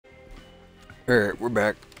Alright, we're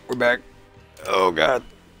back. We're back. Oh god.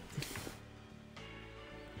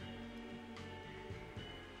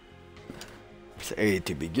 Press A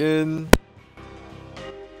to begin.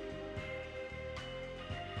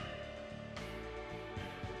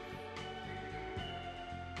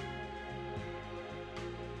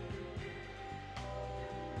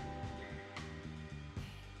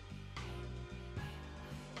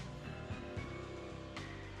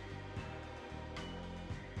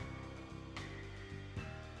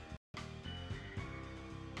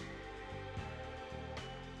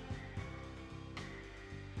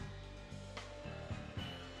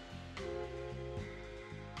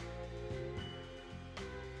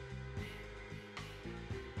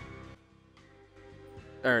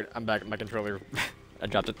 Alright, I'm back. My controller. I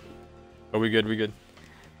dropped it. Oh, we good, we good.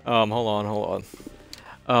 Hold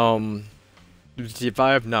on.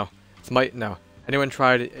 G5? No. Smite? No. Anyone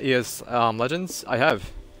tried ES Legends? I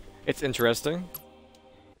have. It's interesting.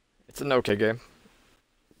 It's an okay game.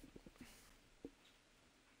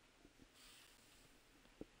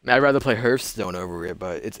 I'd rather play Hearthstone over it,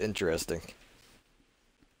 but it's interesting.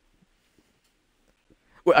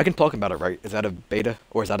 Wait, I can talk about it, right? Is that a beta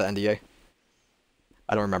or is that an NDA?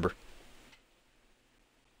 I don't remember.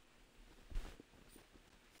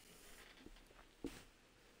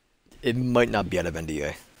 It might not be out of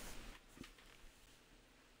NDA.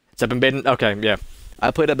 It's been beta? Okay, yeah.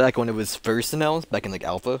 I played it back when it was first announced, back in like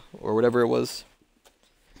alpha or whatever it was.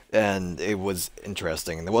 And it was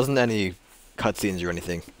interesting. There wasn't any cutscenes or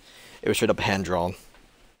anything. It was straight up hand-drawn.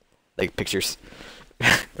 Like pictures.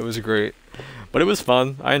 It was great. But it was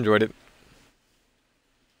fun. I enjoyed it.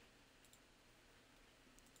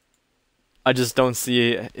 I just don't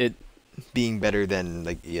see it being better than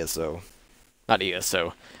like ESO. Not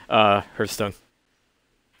ESO. Hearthstone.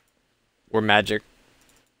 Or Magic.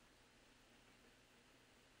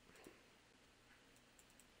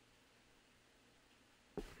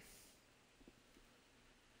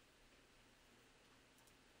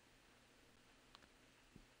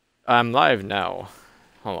 I'm live now.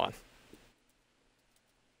 Hold on.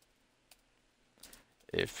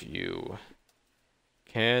 If you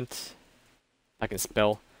can't, I can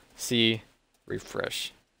spell C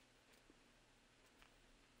refresh.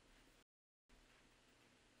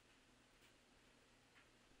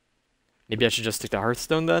 Maybe I should just stick to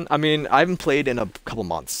Hearthstone then? I mean, I haven't played in a couple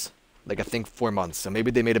months. Like, I think 4 months, so maybe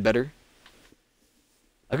they made it better.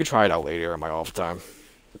 I could try it out later on my off time.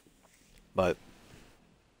 But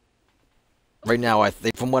right now, I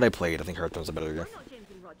think, from what I played, I think Hearthstone's a better game.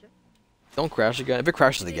 Don't crash again. If it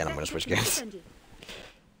crashes again, I'm gonna switch games.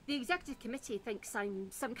 The executive committee thinks I'm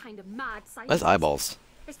some kind of mad scientist. That's eyeballs.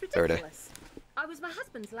 It's ridiculous. I was my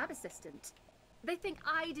husband's lab assistant. They think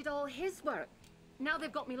I did all his work. Now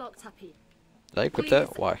they've got me locked up here. Did I equip Please,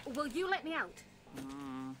 that? Why? Will you let me out?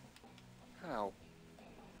 How?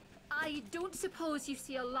 I don't suppose you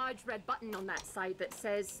see a large red button on that side that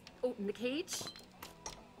says open the cage?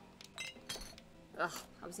 Ugh,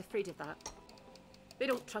 I was afraid of that. They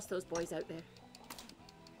don't trust those boys out there.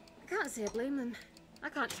 I can't say I blame them. I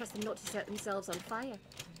can't trust them not to set themselves on fire.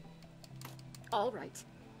 All right.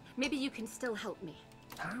 Maybe you can still help me.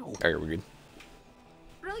 How? Alright, we're good.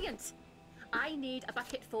 Brilliant! I need a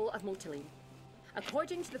bucket full of Motiline.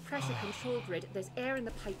 According to the pressure control grid, there's air in the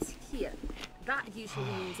pipes here. That usually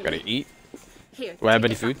means a Gotta leak. eat. Here, Do I have take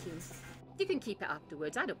any a food? vacuum. You can keep it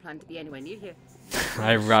afterwards. I don't plan to be anywhere near here.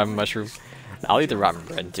 I have ramen mushroom. I'll eat the ramen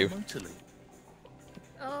bread too. Totally.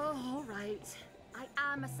 Oh, all right. I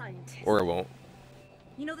am a scientist. Or it won't.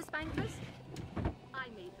 You know the spankers? I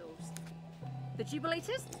made those. The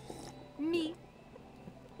jubilators? Me.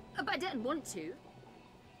 But I didn't want to.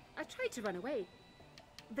 I tried to run away.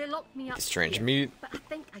 They locked me up. Strange here, meat. But I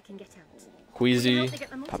think I can get out. Queasy. Help me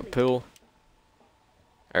get the Pop a Motiline. pill.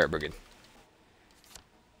 Alright, we're good.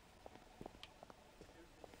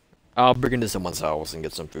 I'll break into someone's house and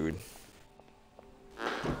get some food.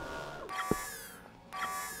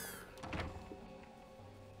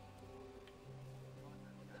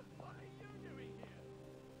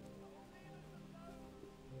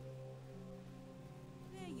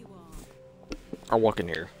 I'll walk in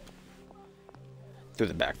here. Through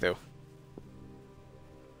the back, though.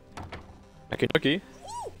 A Kentucky.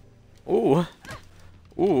 Ooh.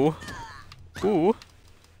 Ooh. Ooh.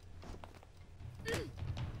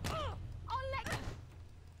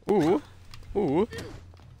 Ooh. Ooh.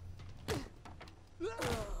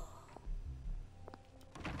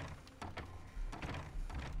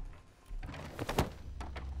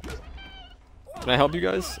 Can I help you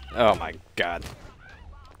guys? Oh my god.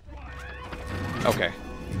 Okay.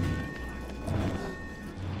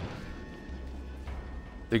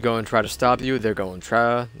 They're going to try to stop you. They're going to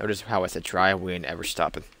try. Notice how I said try. We ain't ever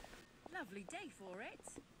stopping. Lovely day for it.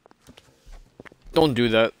 Don't do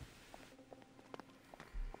that.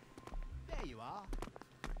 There you are.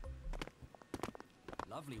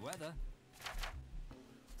 Lovely weather.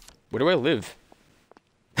 Where do I live?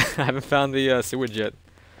 I haven't found the sewage yet.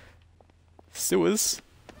 Sewers?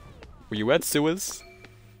 Were you at sewers?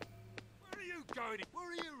 Where are you going? Where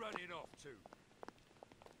are you running off to?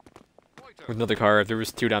 With another car. There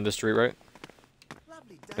was two down the street, right?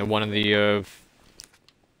 Lovely day. And one in the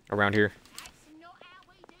around here.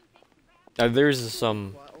 There's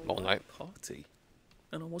some all night. Party,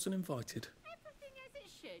 and I wasn't invited.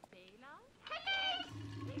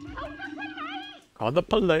 Call the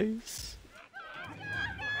police.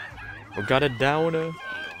 We got a downer.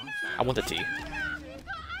 I want the tea.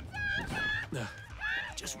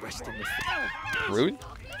 Just resting the feet. Rude?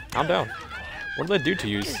 Calm down. What did I do to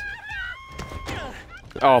you?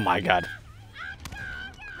 Oh my god.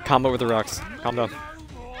 Combo with the rocks. Calm down.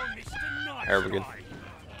 There, we're good.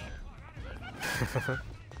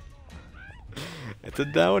 It's a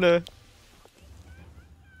downer.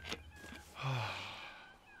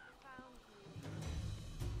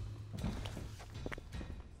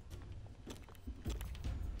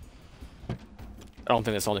 I don't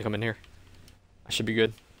think that's only come in here. I should be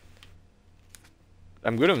good.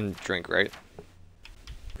 I'm good on drink, right?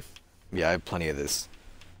 Yeah, I have plenty of this.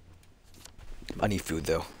 I need food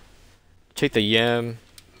though. Take the yam.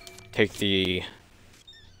 Take the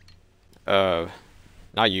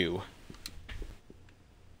not you.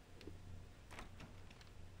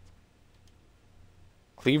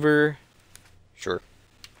 Cleaver. Sure.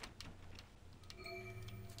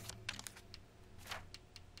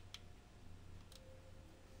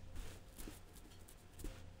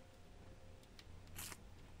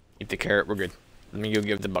 Eat the carrot, we're good. Let me go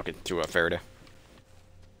give the bucket to Faraday.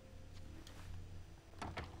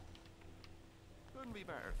 Couldn't be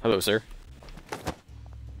better. Hello, sir.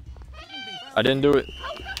 I didn't do it.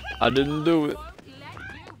 I didn't do it.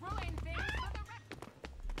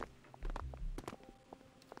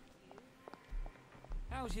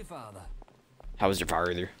 How's your father? How was your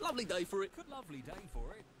fire either? Lovely day for it. Lovely day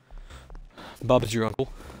for it. Bob is your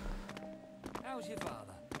uncle. How's your father?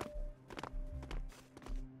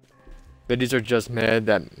 Ladies are just mad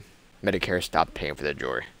that Medicare stopped paying for their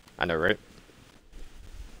jewelry. I know, right?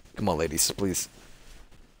 Come on, ladies, please.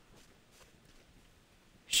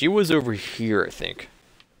 She was over here, I think.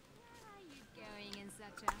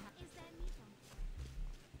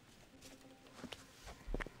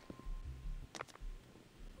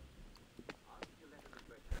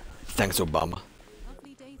 Thanks, Obama.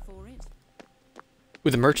 Lovely day for it. Ooh,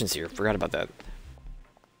 the merchant's here. Forgot about that.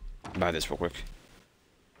 Buy this real quick.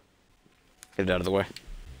 Get it out of the way.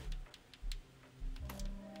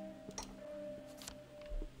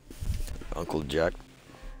 Uncle Jack.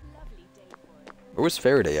 Where was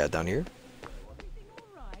Faraday at? Down here? Everything all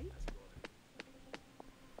right?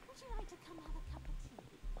 Would you like to come have a cup of tea?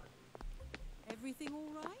 Everything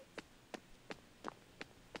all right?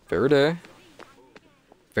 Faraday.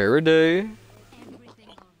 Faraday. Everything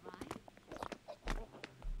all right?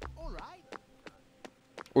 All right.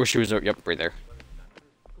 Or she was, yep, right there.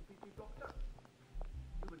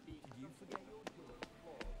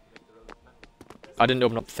 I didn't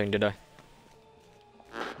open up the thing, did I?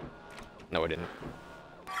 No, I didn't.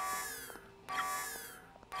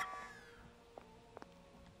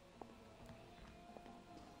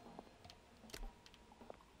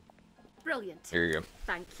 Brilliant. Here you go.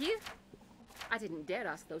 Thank you. I didn't dare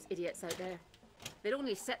ask those idiots out there. They'd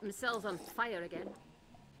only set themselves on fire again.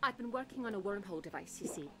 I've been working on a wormhole device, you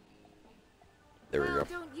see. There we Well, go.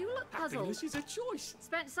 don't you look puzzled? This is a choice.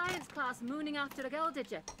 Spent science class mooning after a girl,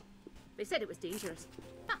 did you? They said it was dangerous.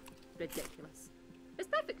 Ha! Ridiculous. It's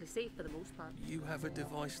perfectly safe for the most part. You have a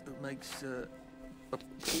device that makes a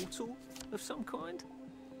portal of some kind?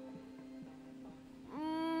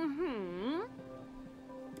 Mm-hmm.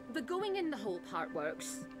 The going in the hole part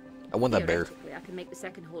works. I want that bear. Theoretically, I can make the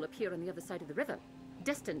second hole appear on the other side of the river.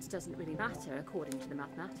 Distance doesn't really matter according to the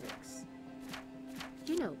mathematics.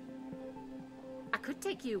 You know, I could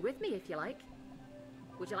take you with me if you like.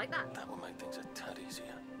 Would you like that? That will make things a tad easier.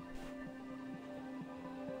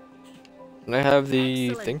 Can I have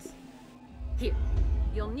the thing? Excellent. Here,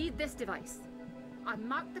 you'll need this device. I've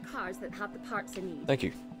marked the cars that have the parts I need. Thank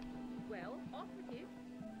you. Well, off with you.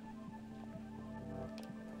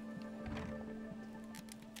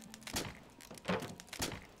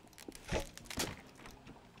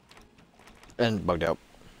 And bugged out.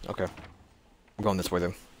 Okay. I'm going this way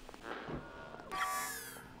then.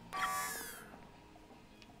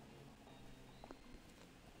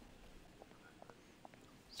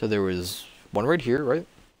 So there was one right here, right?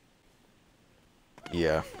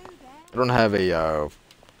 Yeah. I don't have a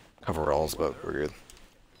coveralls, but we're good.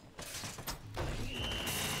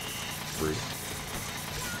 Rude.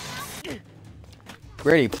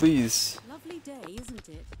 Granny, please. Lovely day, isn't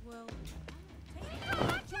it? Well, take your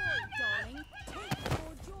joy, darling. Take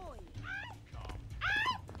your joy.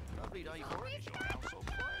 Lovely day for it. Is your house on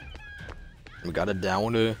fire? We got it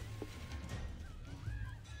down to.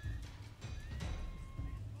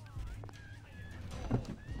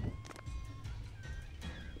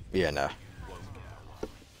 Yeah, nah.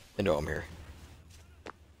 They know I'm here.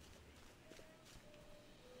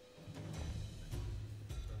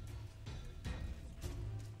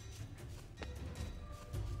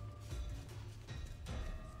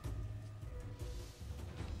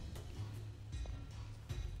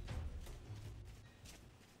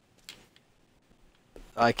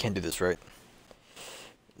 I can do this, right?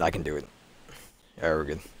 I can do it. Alright, we're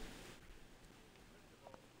good.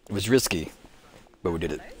 It was risky, but we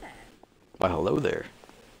did it. Why, hello there.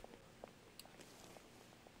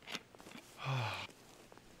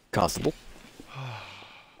 Constable.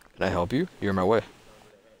 Can I help you? You're in my way.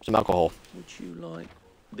 Some alcohol. Would you like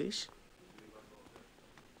this?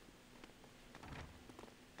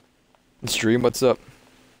 Stream, what's up?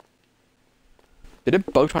 Did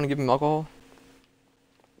it bug trying to give him alcohol?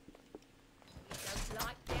 Don't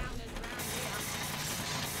like downers round here.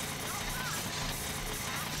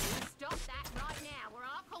 Stop that right now, or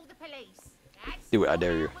I'll call the police. That's Do it, I not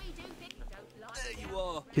dare how you. we do things. Don't like There you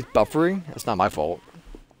downers. are. He's buffering? That's not my fault.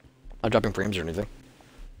 I'm dropping frames or anything.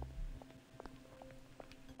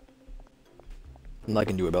 Nothing I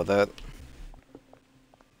can do about that.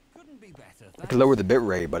 Couldn't be better, I thanks. could lower the bit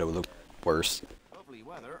rate, but it would look worse. Lovely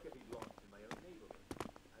weather.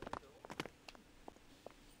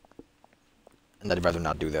 And I'd rather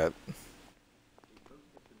not do that.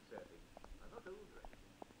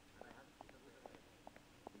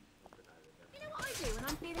 You know what I do when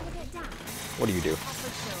I'm feeling a bit down? What do you do?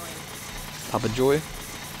 Offer joy. Papa Joy?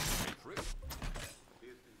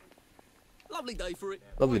 Lovely day for it.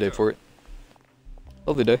 Lovely day for it.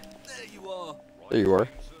 Lovely day. There you are. There you are.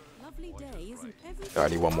 Lovely day, isn't every I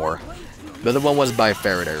need one more. The other one was by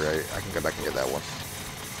Faraday, right? I can go back and get that one.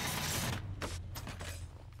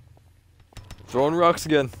 Throwing rocks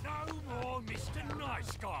again. No more Mr.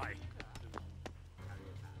 Nice Guy.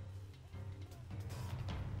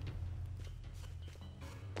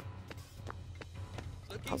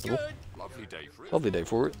 Looking Constable. good. Lovely day for it. Lovely day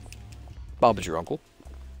for it. Bob is your uncle.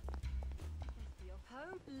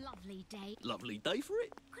 Lovely day. Lovely day for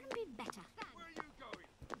it. Couldn't be better. Where are you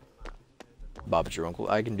going? Bob is your uncle.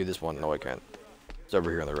 I can do this one. No, I can't. It's over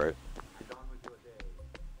here on the right.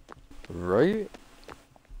 Right?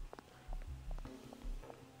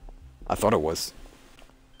 I thought it was.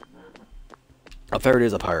 Oh, Faraday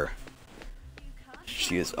is up higher.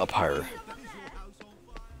 She is up higher.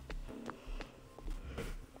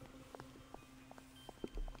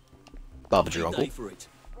 Bob is your Lovely uncle. day for it.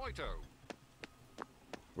 Righto.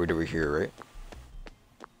 We're over here, right?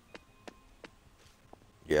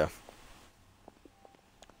 Yeah.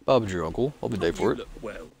 Bob's your uncle. Lovely day for You it. look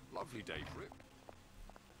well. Lovely day for it.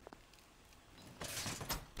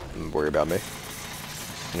 Don't worry about me.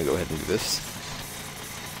 I'm gonna go ahead and do this.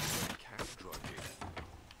 Cat drug in.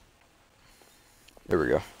 There we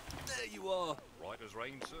go. There you are. Right as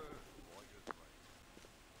rain, sir. Right as rain.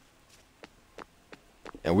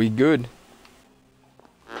 And we good.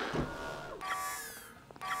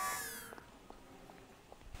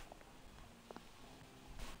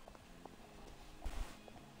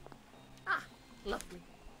 Ah, lovely.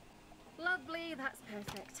 Lovely, that's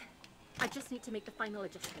perfect. I just need to make the final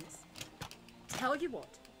adjustments. Tell you what,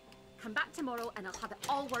 come back tomorrow and I'll have it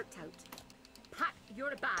all worked out. Pack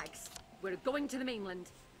your bags. We're going to the mainland.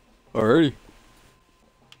 Alrighty.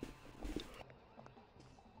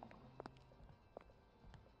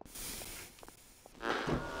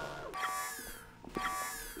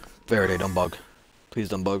 Faraday, don't bug. Please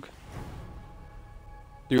don't bug.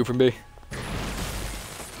 Do it for me.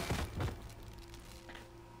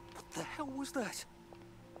 What the hell was that?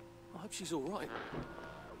 I hope she's all right.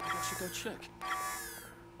 Maybe I should go check.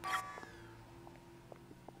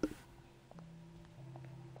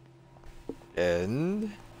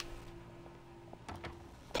 And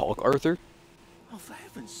talk, Arthur. Oh, for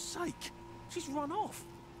heaven's sake! She's run off.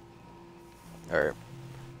 Alright.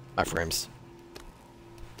 My frames.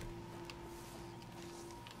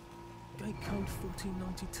 Gate code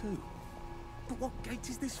 1492. But what gate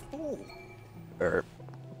is this for? Alright.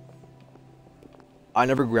 I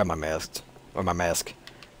never grabbed my mask. Or my mask.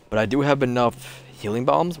 But I do have enough healing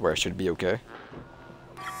bombs where I should be okay.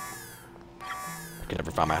 can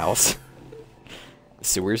never find my house.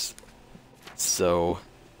 Sewers. So,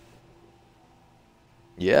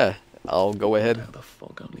 yeah, I'll go ahead Now the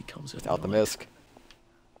fog only comes at without the night. mist.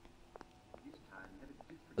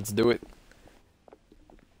 Let's do it.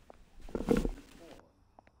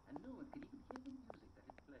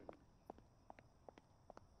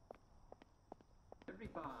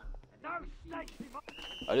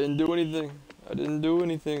 I didn't do anything. I didn't do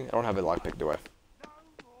anything. I don't have a lockpick, do I?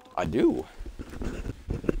 I do.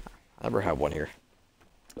 I never have one here.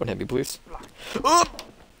 Don't hit me, please. Oh!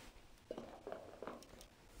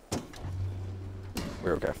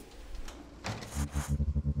 We're okay.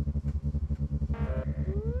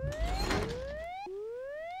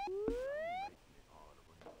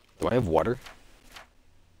 Do I have water?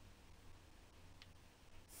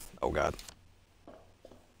 Oh god.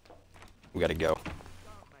 We gotta go.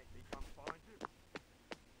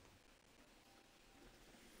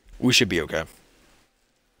 We should be okay.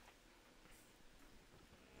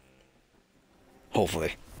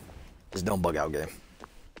 Hopefully. Just don't bug out, game.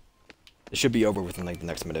 It should be over within like the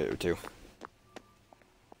next minute or two.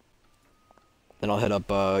 Then I'll head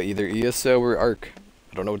up either ESO or ARC.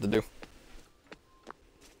 I don't know what to do.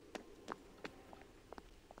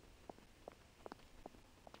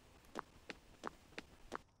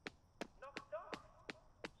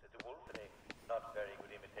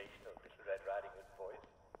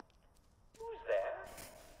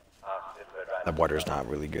 That water's not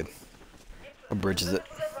really good. What bridge is it?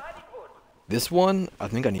 This one? I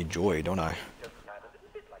think I need joy, don't I?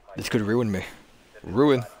 This could ruin me.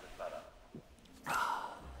 Ruin.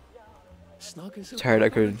 Snug as a Tired, I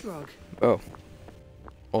bug on a could- drug. Oh.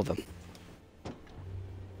 Hold on.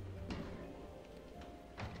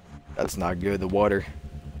 That's not good, the water.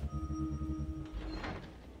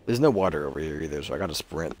 There's no water over here either, so I gotta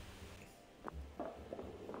sprint.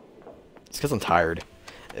 It's because I'm tired.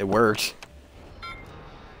 It worked.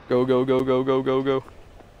 Go, go, go, go, go, go, go.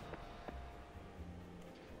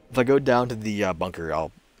 If I go down to the bunker,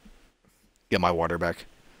 I'll get my water back.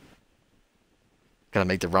 Gotta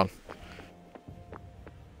make the run.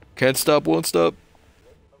 Can't stop, won't stop.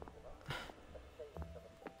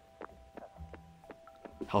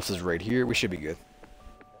 House is right here. We should be good.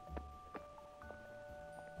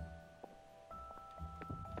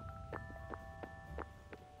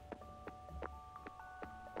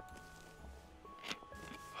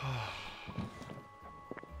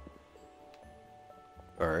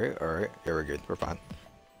 Alright, alright. Yeah, we're good. We're fine.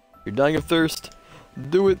 You're dying of thirst.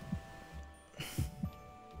 Do it.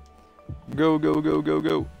 Go, go, go, go,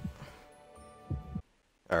 go.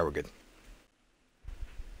 Alright, we're good.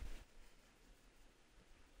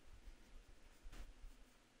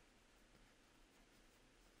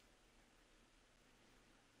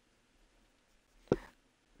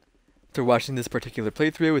 After watching this particular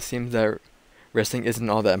playthrough, it seems that resting isn't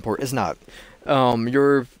all that important. It's not.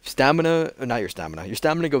 Your stamina, not your stamina. Your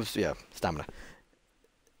stamina goes, yeah, stamina.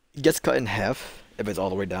 It gets cut in half if it's all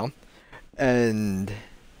the way down. And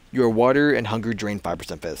your water and hunger drain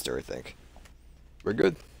 5% faster, I think. We're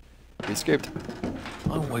good. We escaped.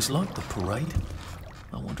 I always liked the parade.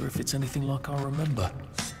 I wonder if it's anything like I remember.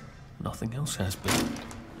 Nothing else has been.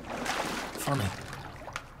 Funny.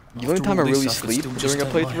 The only After time I all this, really could sleep still during just a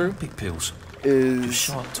take my playthrough happy pills. Just is...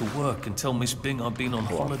 show up to work and tell Miss Bing I've been on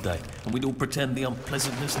holiday, and we'd all pretend the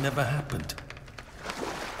unpleasantness never happened.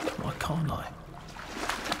 Why can't I?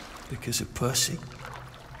 Because of Percy?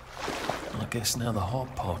 I guess now the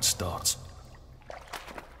hard part starts.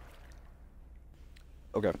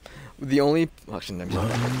 Okay. The only... Actually, never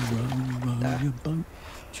mind. Row your boat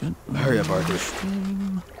gently Hurry up, Arthur.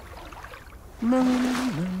 upstream.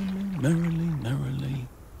 Merrily, merrily, merrily,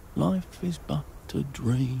 life is but a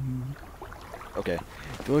dream. Okay.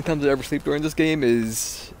 The only times I ever sleep during this game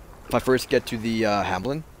is if I first get to the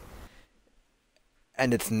Hamlin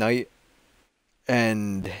and it's night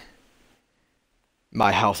and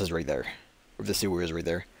my house is right there, or the sewer is right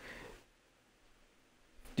there.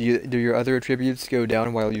 Do your other attributes go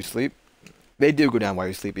down while you sleep? They do go down while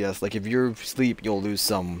you sleep, yes. Like if you sleep, you'll lose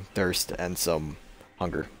some thirst and some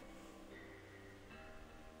hunger.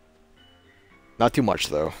 Not too much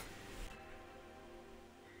though.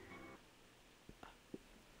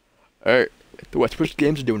 Alright, the West Push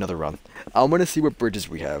games do another run. I'm gonna see what bridges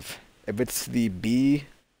we have. If it's the B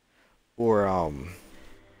or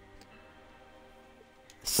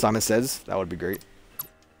Simon Says, that would be great.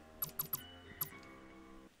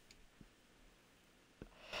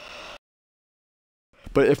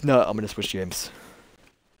 But if not, I'm gonna switch games.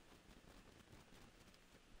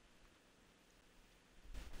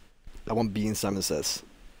 I want B and Simon Says.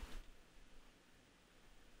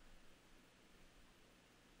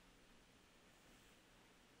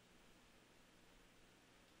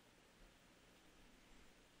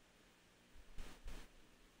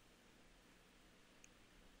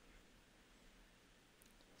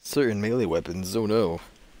 certain melee weapons. Oh no.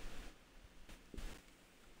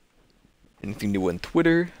 Anything new on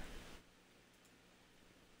Twitter?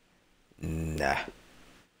 Nah.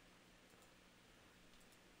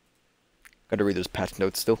 Gotta read those patch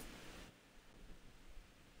notes still.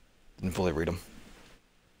 Didn't fully read them.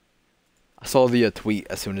 I saw the tweet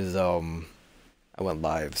as soon as I went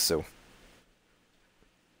live, so.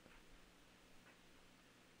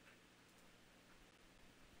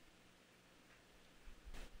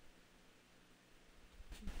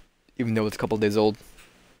 Even though it's a couple days old.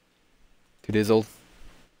 2 days old.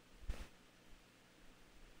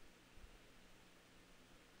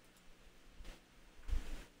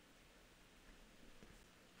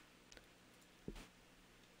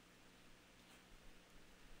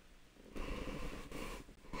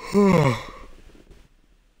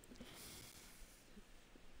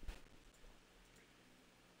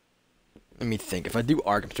 Let me think. If I do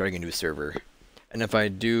Ark, I'm starting a new server. And if I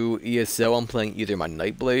do ESO, I'm playing either my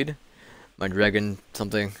Nightblade, my Dragon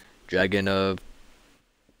something, Dragon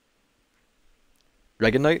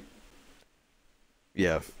Knight?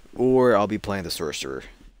 Yeah. Or I'll be playing the Sorcerer.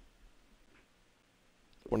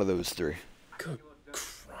 One of those three. Good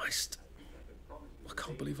Christ. I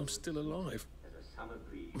can't believe I'm still alive.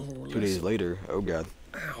 More or 2 days less. later, oh god.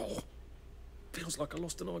 Ow. Feels like I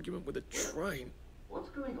lost an argument with a train. What's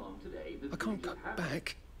going on today? I can't cut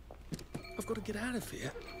back. I've got to get out of here.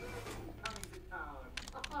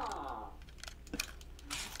 Aha!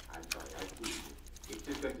 I'm sorry, I see. It's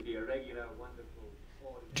just going to be a regular, wonderful...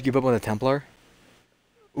 Did you give up on the Templar?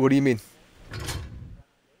 What do you mean? With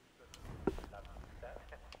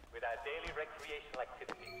our daily recreational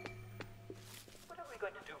activities. What are we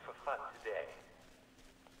going to do for fun today?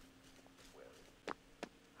 Well,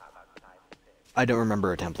 how about time to say? I don't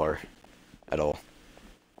remember a Templar at all.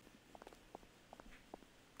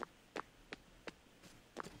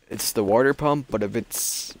 It's the water pump, but if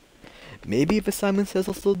it's... Maybe if Simon Says,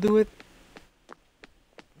 I'll still do it.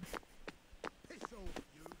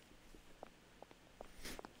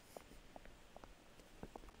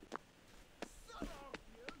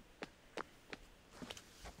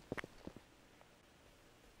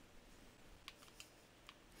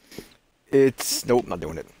 It's... Nope, not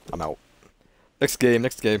doing it. I'm out. Next game,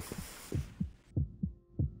 next game.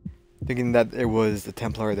 Thinking that it was the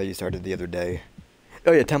Templar that you started the other day.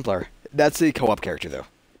 Oh yeah, Templar. That's a co-op character though.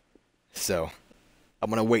 So, I'm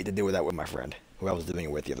gonna wait to do that with my friend, who I was doing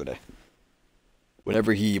it with the other day.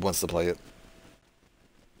 Whenever he wants to play it.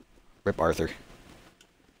 Rip Arthur.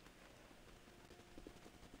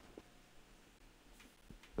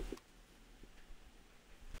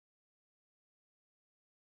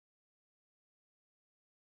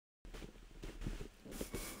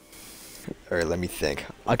 Alright, let me think.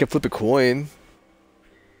 I could flip a coin.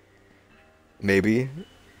 Maybe.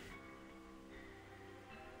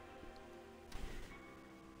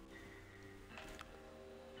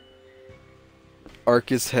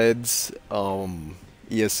 Ark is heads,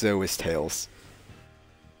 ESO is tails.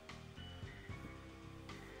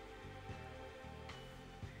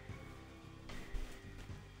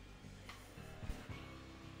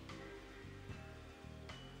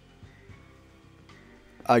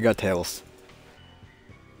 I got tails.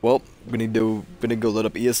 Well, gonna go load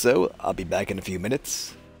up ESO. I'll be back in a few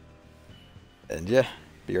minutes. And yeah,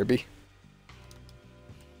 BRB.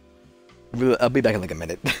 I'll be back in like a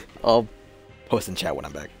minute. I'll post in chat when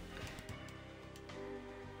I'm back.